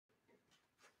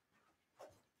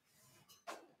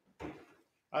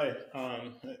Hi,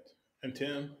 I'm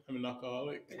Tim. I'm an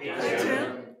alcoholic. Hi,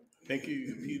 Tim. Thank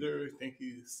you, Peter. Thank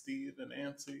you, Steve and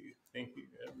Nancy. Thank you,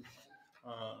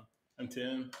 everyone. I'm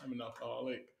Tim. I'm an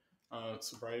alcoholic.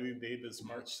 Sobriety date is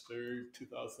March 3rd,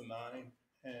 2009.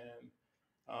 And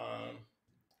um,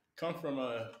 come from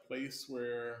a place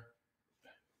where,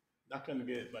 not going to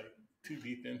get like too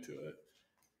deep into it,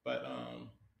 but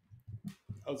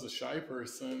I was a shy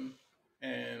person,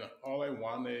 and all I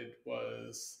wanted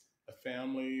was a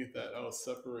family that I was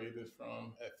separated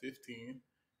from at 15.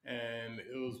 And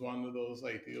it was one of those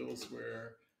ideals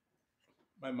where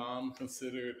my mom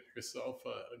considered herself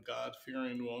a God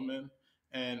fearing woman.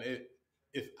 And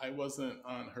if I wasn't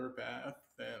on her path,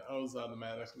 then I was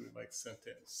automatically like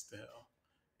sentenced to hell.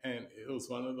 And it was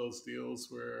one of those deals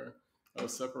where I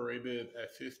was separated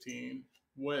at 15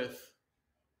 with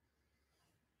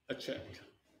a check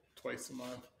twice a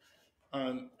month.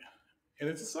 Um, and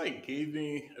it just like gave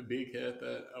me a big hit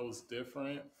that I was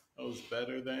different, I was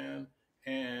better than,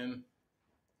 and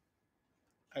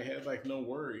I had like no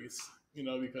worries,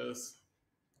 because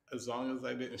as long as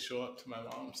I didn't show up to my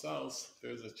mom's house,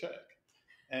 there's a check.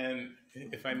 And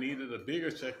if I needed a bigger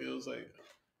check, it was like,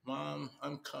 Mom,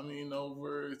 I'm coming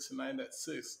over tonight at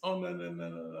 6. Oh, no, no, no,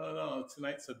 no, no, no.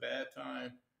 Tonight's a bad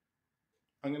time.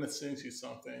 I'm going to send you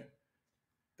something.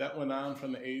 That went on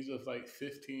from the age of like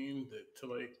 15 to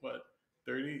like what,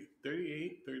 30,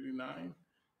 38, 39.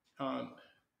 Um,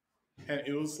 and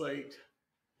it was like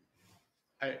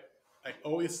I I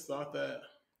always thought that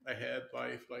I had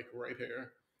life like right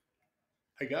here.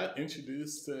 I got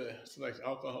introduced to like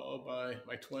alcohol by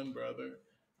my twin brother.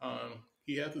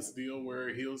 He had this deal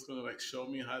where he was gonna like show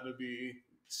me how to be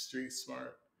street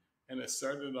smart, and it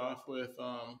started off with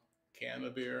can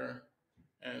of beer,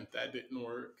 and that didn't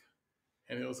work.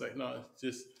 And he was like, "No,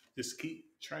 just keep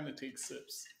trying to take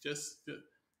sips. Just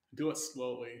do it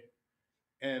slowly."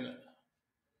 And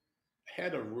I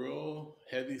had a real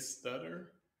heavy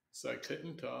stutter, so I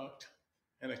couldn't talk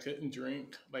and I couldn't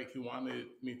drink like he wanted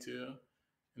me to.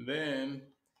 And then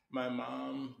my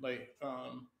mom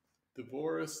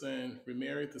divorced and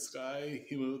remarried this guy.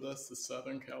 He moved us to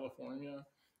Southern California.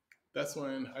 That's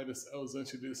when I was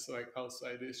introduced to like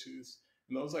outside issues.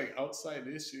 And those like outside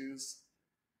issues,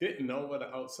 didn't know what an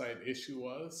outside issue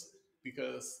was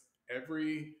because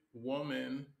every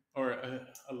woman or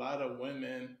a lot of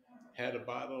women had a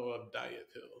bottle of diet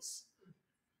pills.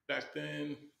 Back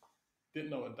then, didn't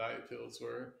know what diet pills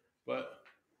were, but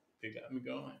they got me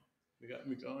going. They got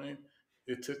me going.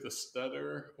 It took the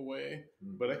stutter away,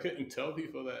 but I couldn't tell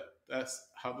people that that's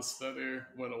how the stutter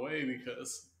went away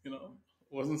because,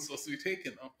 wasn't supposed to be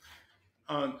taking them.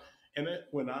 Um, and it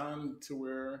went on to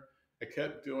where I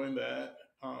kept doing that.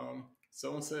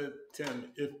 Someone said,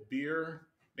 Tim, if beer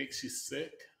makes you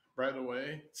sick right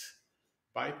away,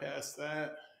 bypass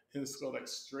that and just go like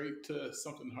straight to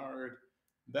something hard.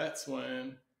 That's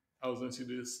when I was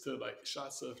introduced to like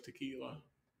shots of tequila.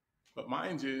 But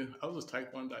mind you, I was a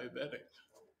type 1 diabetic.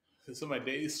 So my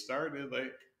days started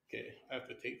like, okay, I have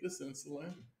to take this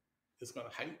insulin. It's going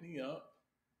to hype me up,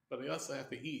 but I also have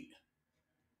to eat.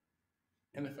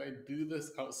 And if I do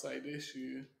this outside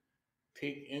issue,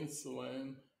 take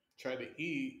insulin, try to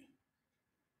eat,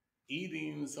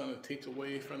 eating is going to take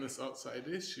away from this outside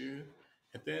issue.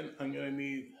 And then I'm going to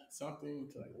need something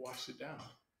to like wash it down.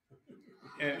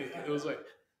 And it was like,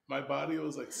 my body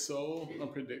was like so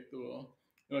unpredictable.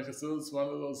 And like I said, it was one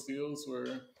of those deals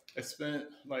where I spent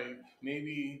like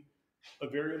maybe a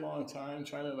very long time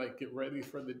trying to like get ready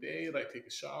for the day, like take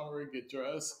a shower, get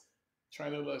dressed,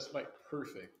 trying to look like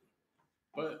perfect.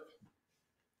 But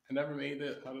I never made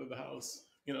it out of the house,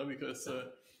 because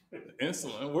the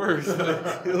insulin worked.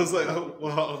 It was like, oh,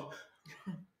 well,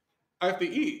 I have to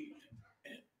eat.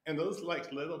 And those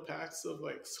like little packs of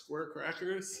like square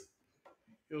crackers,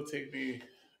 it'll take me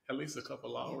at least a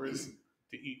couple hours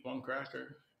to eat one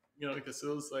cracker, because it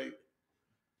was like,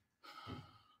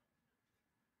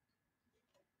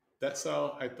 that's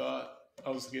how I thought I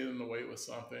was getting away with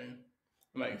something.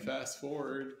 And like fast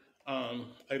forward, I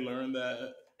learned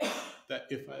that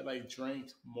if I like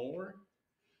drank more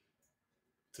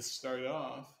to start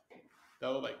off, that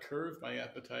would like curve my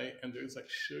appetite, and there's like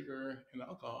sugar and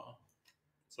alcohol.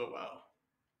 So wow,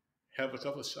 have a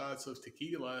couple of shots of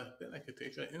tequila, then I could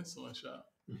take an insulin shot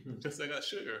because I got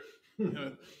sugar.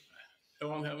 I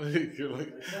won't have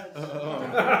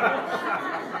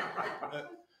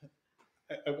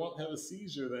I won't have a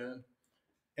seizure then.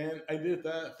 And I did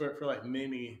that for like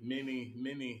many, many,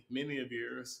 many, many of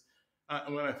years.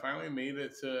 And when I finally made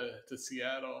it to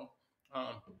Seattle,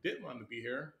 didn't want to be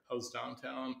here. I was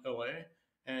downtown LA,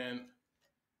 and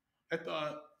I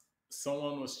thought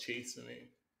someone was chasing me.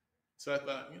 So I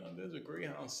thought, there's a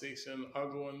Greyhound station.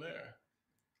 I'll go in there.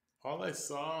 All I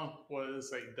saw was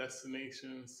like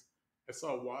destinations. I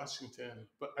saw Washington,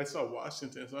 but I saw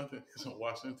Washington. So I think it's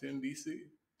Washington D.C.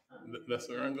 That's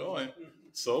where I'm going.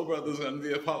 Soul Brother's going to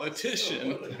be a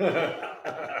politician,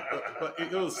 but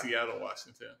it was Seattle,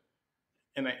 Washington,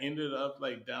 and I ended up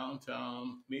like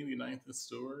downtown, maybe Ninth and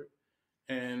Stewart,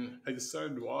 and I just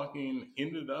started walking.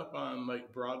 Ended up on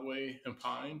like Broadway and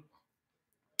Pine,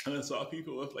 and I saw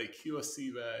people with like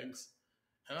QSC bags,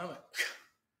 and I'm like,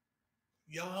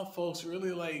 y'all folks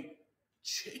really like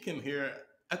chicken here.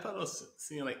 I thought I was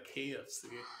seeing like KFC.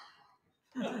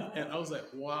 And I was like,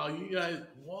 wow, you guys,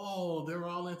 whoa, they're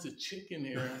all into chicken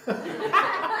here.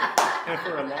 And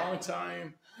for a long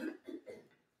time,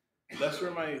 that's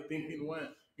where my thinking went.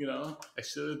 I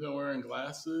should have been wearing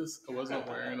glasses. I wasn't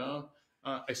wearing them.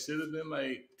 I should have been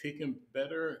like taking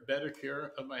better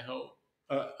care of my health.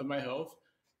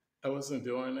 I wasn't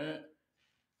doing it.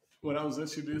 When I was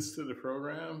introduced to the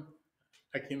program,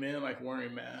 I came in like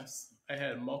wearing masks. I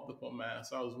had multiple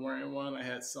masks. I was wearing one. I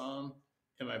had some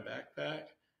in my backpack,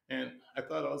 and I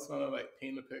thought I was gonna like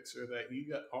paint a picture that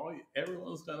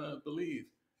everyone's gonna believe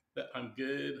that I'm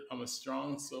good. I'm a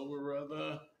strong sober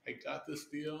brother. I got this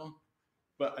deal,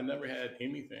 but I never had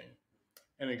anything.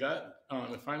 And it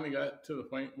finally got to the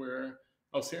point where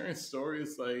I was hearing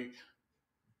stories like,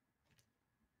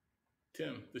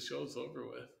 Tim, the show's over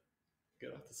with.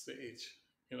 Get off the stage.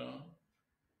 You know,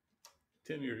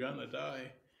 Tim, you're gonna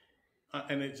die.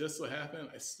 And it just so happened,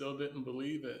 I still didn't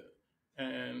believe it.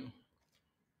 And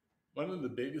one of the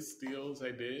biggest deals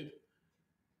I did,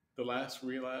 the last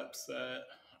relapse that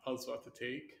I was about to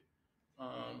take,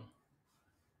 um,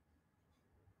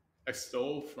 I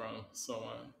stole from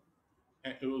someone.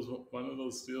 And it was one of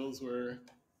those deals where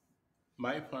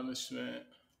my punishment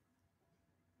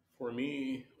for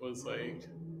me was like,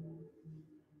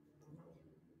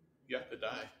 you have to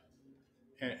die.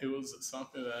 And it was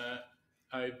something that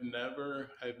I've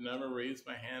never raised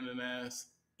my hand and asked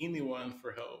anyone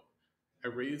for help. I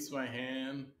raised my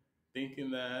hand thinking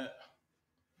that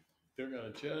they're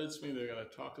gonna judge me, they're gonna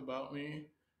talk about me.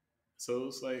 So it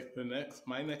was like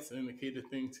my next indicated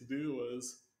thing to do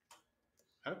was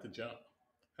I have to jump.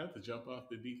 I have to jump off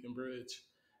the Deacon Bridge.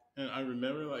 And I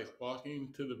remember like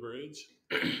walking to the bridge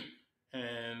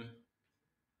and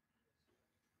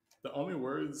the only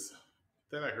words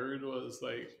that I heard was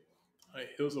like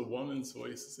it was a woman's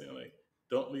voice saying like,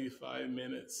 "Don't leave 5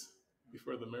 minutes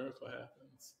before the miracle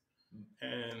happens."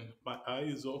 And my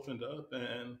eyes opened up,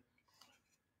 and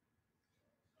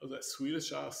I was at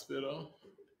Swedish Hospital,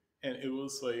 and it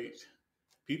was like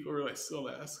people were like still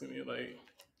asking me like,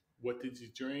 "What did you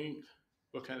drink?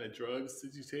 What kind of drugs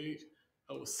did you take?"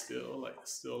 I was still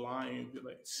lying, be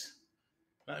like,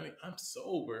 "I mean, I'm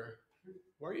sober.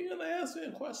 Why are you gonna ask me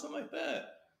a question like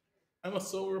that? I'm a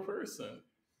sober person."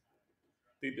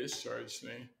 They discharged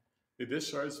me. They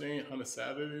discharged me on a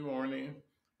Saturday morning.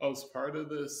 I was part of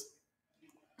this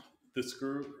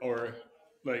group or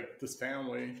like this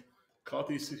family. Called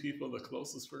these two people the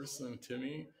closest person to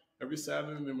me. Every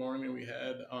Saturday morning we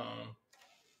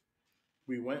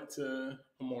went to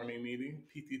a morning meeting,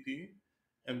 PTP,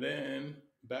 and then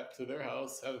back to their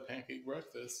house, had a pancake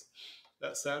breakfast.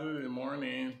 That Saturday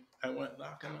morning, I went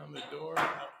knocking on the door.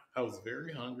 I was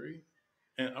very hungry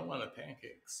and I wanted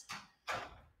pancakes.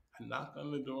 I knocked on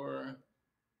the door.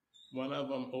 One of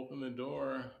them opened the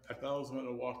door. I thought I was going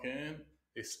to walk in.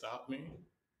 They stopped me.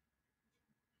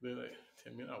 They're like,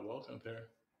 "Tim, you're not welcome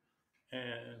there."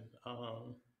 And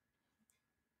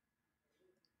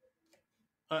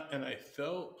I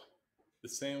felt the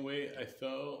same way I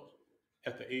felt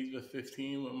at the age of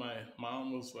 15 when my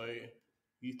mom was like,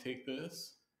 "You take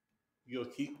this, you'll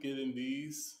keep getting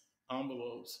these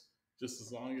envelopes just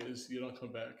as long as you don't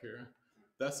come back here."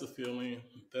 That's the feeling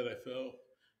that I felt.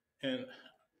 And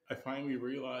I finally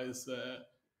realized that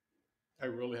I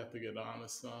really have to get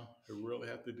honest now. I really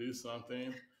have to do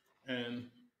something.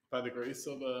 And by the grace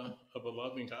of a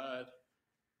loving God,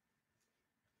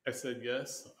 I said,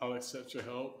 yes, I'll accept your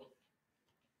help.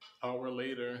 Hour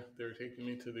later, they were taking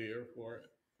me to the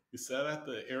airport. We sat at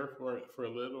the airport for a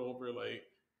little over like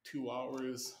 2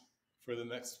 hours for the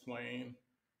next plane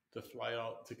to fly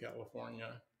out to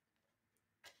California.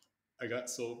 I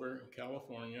got sober in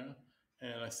California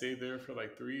and I stayed there for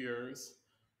like 3 years.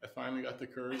 I finally got the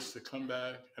courage to come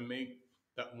back and make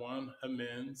that one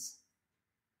amends.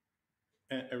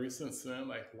 And ever since then,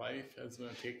 like life has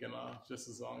been taking off just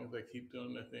as long as I keep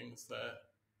doing the things that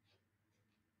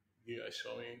you guys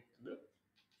show me to do. You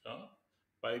know?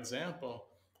 By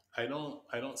example, I don't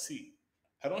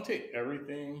take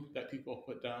everything that people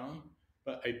put down,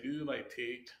 but I do like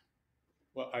take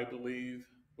what I believe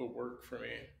will work for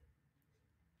me.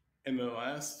 In the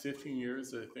last 15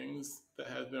 years, the things that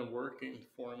have been working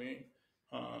for me,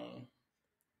 um,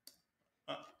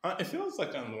 it feels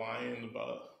like I'm lying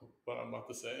about what I'm about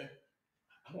to say.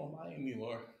 I don't lie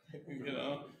anymore, you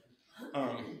know.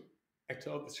 I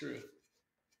tell the truth.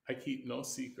 I keep no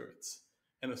secrets,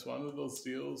 and it's one of those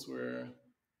deals where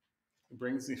it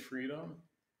brings me freedom,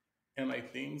 and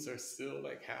like things are still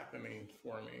like happening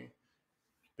for me.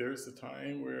 There's a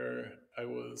time where I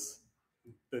was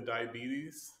the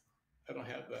diabetes. I don't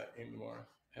have that anymore.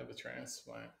 I have a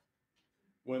transplant.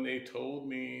 When they told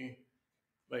me,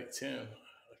 like, Tim,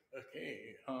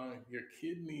 okay, your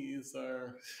kidneys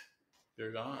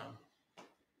they're gone.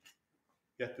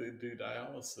 You have to do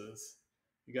dialysis.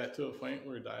 You got to a point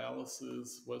where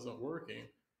dialysis wasn't working.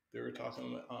 They were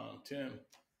talking, Tim,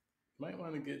 you might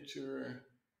want to get your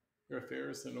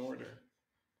affairs in order.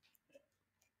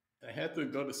 I had to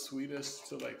go to Swedish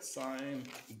to like sign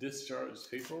discharge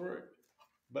paperwork,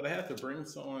 but I had to bring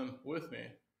someone with me.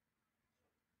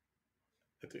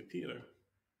 I took Peter,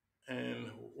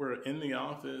 and we're in the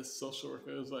office. Social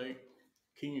worker was like,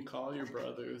 "Can you call your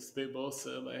brothers?" They both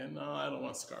said, "Like, no, I don't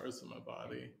want scars on my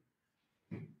body."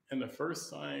 And the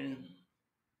first time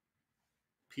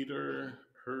Peter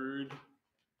heard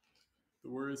the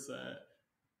words that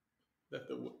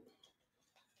the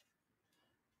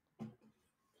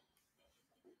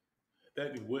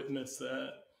that he witnessed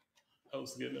that I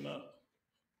was giving up,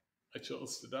 I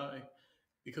chose to die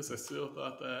because I still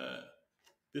thought that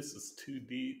this is too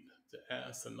deep to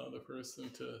ask another person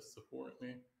to support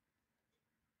me.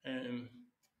 And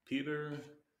Peter,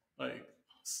 like,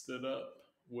 stood up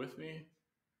with me,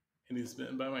 and he's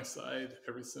been by my side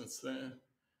ever since then.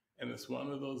 And it's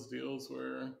one of those deals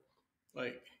where,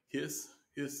 like, his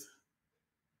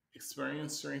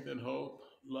experience, strength, and hope,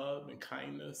 love and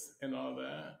kindness, and all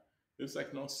that. There's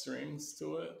like no strings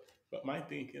to it. But my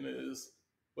thinking is,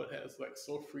 what has like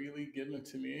so freely given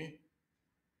to me,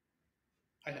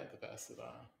 I have to pass it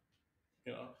on.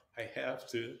 You know, I have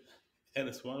to. And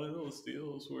it's one of those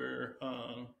deals where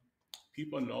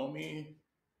people know me.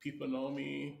 People know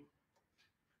me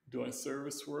doing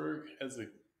service work as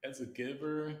a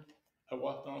giver. I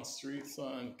walk down streets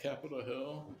on Capitol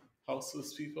Hill,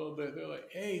 houseless people. They're like,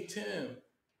 "Hey, Tim,"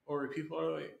 or people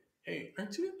are like, "Hey,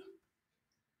 aren't you?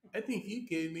 I think you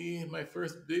gave me my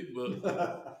first big book."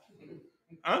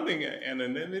 I'm thinking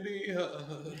anonymity.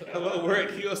 Hello, we're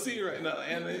at QOC right now,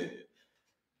 and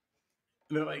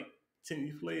they're like, "Tim,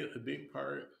 you played a big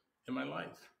part in my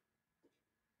life."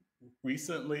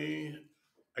 Recently,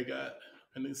 I got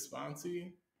a new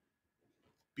sponsee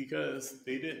because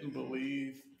they didn't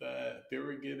believe that they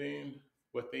were getting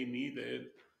what they needed,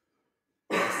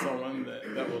 someone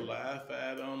that would laugh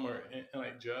at them or and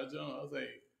like judge them. I was like,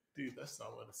 dude, that's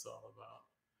not what it's all about.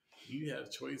 You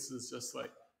have choices just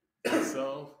like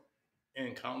myself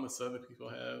and countless other people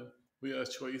have. We have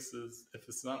choices. If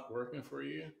it's not working for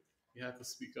you, you have to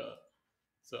speak up.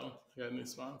 So I got a new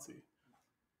sponsee.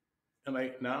 And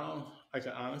like now, I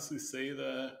can honestly say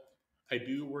that I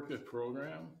do work a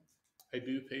program. I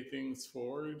do pay things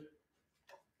forward.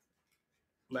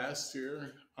 Last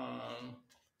year,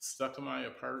 stuck in my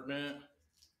apartment,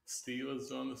 Steve was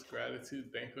doing this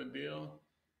gratitude banquet deal.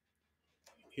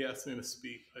 He asked me to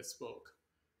speak. I spoke.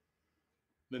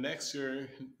 The next year,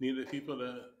 needed people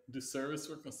to do service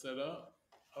work and set up.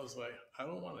 I was like, I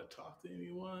don't want to talk to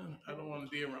anyone. I don't want to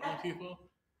be around people.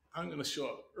 I'm going to show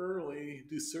up early,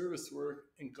 do service work,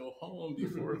 and go home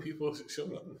before people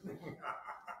show up.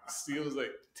 Steve was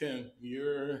like, Tim,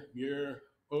 you're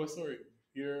oh, sorry,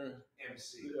 you're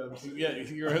MC. Yeah,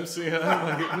 you're MC.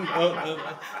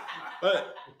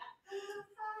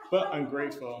 But I'm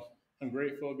grateful. I'm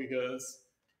grateful because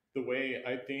the way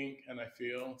I think and I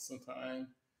feel sometimes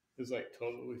is like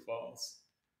totally false.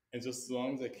 And just as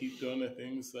long as I keep doing the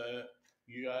things that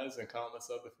you guys and countless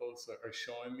other folks are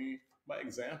showing me by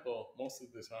example, most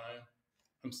of the time,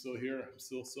 I'm still here, I'm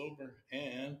still sober,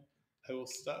 and I will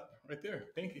stop right there.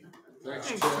 Thank you. Thanks,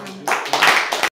 Tim.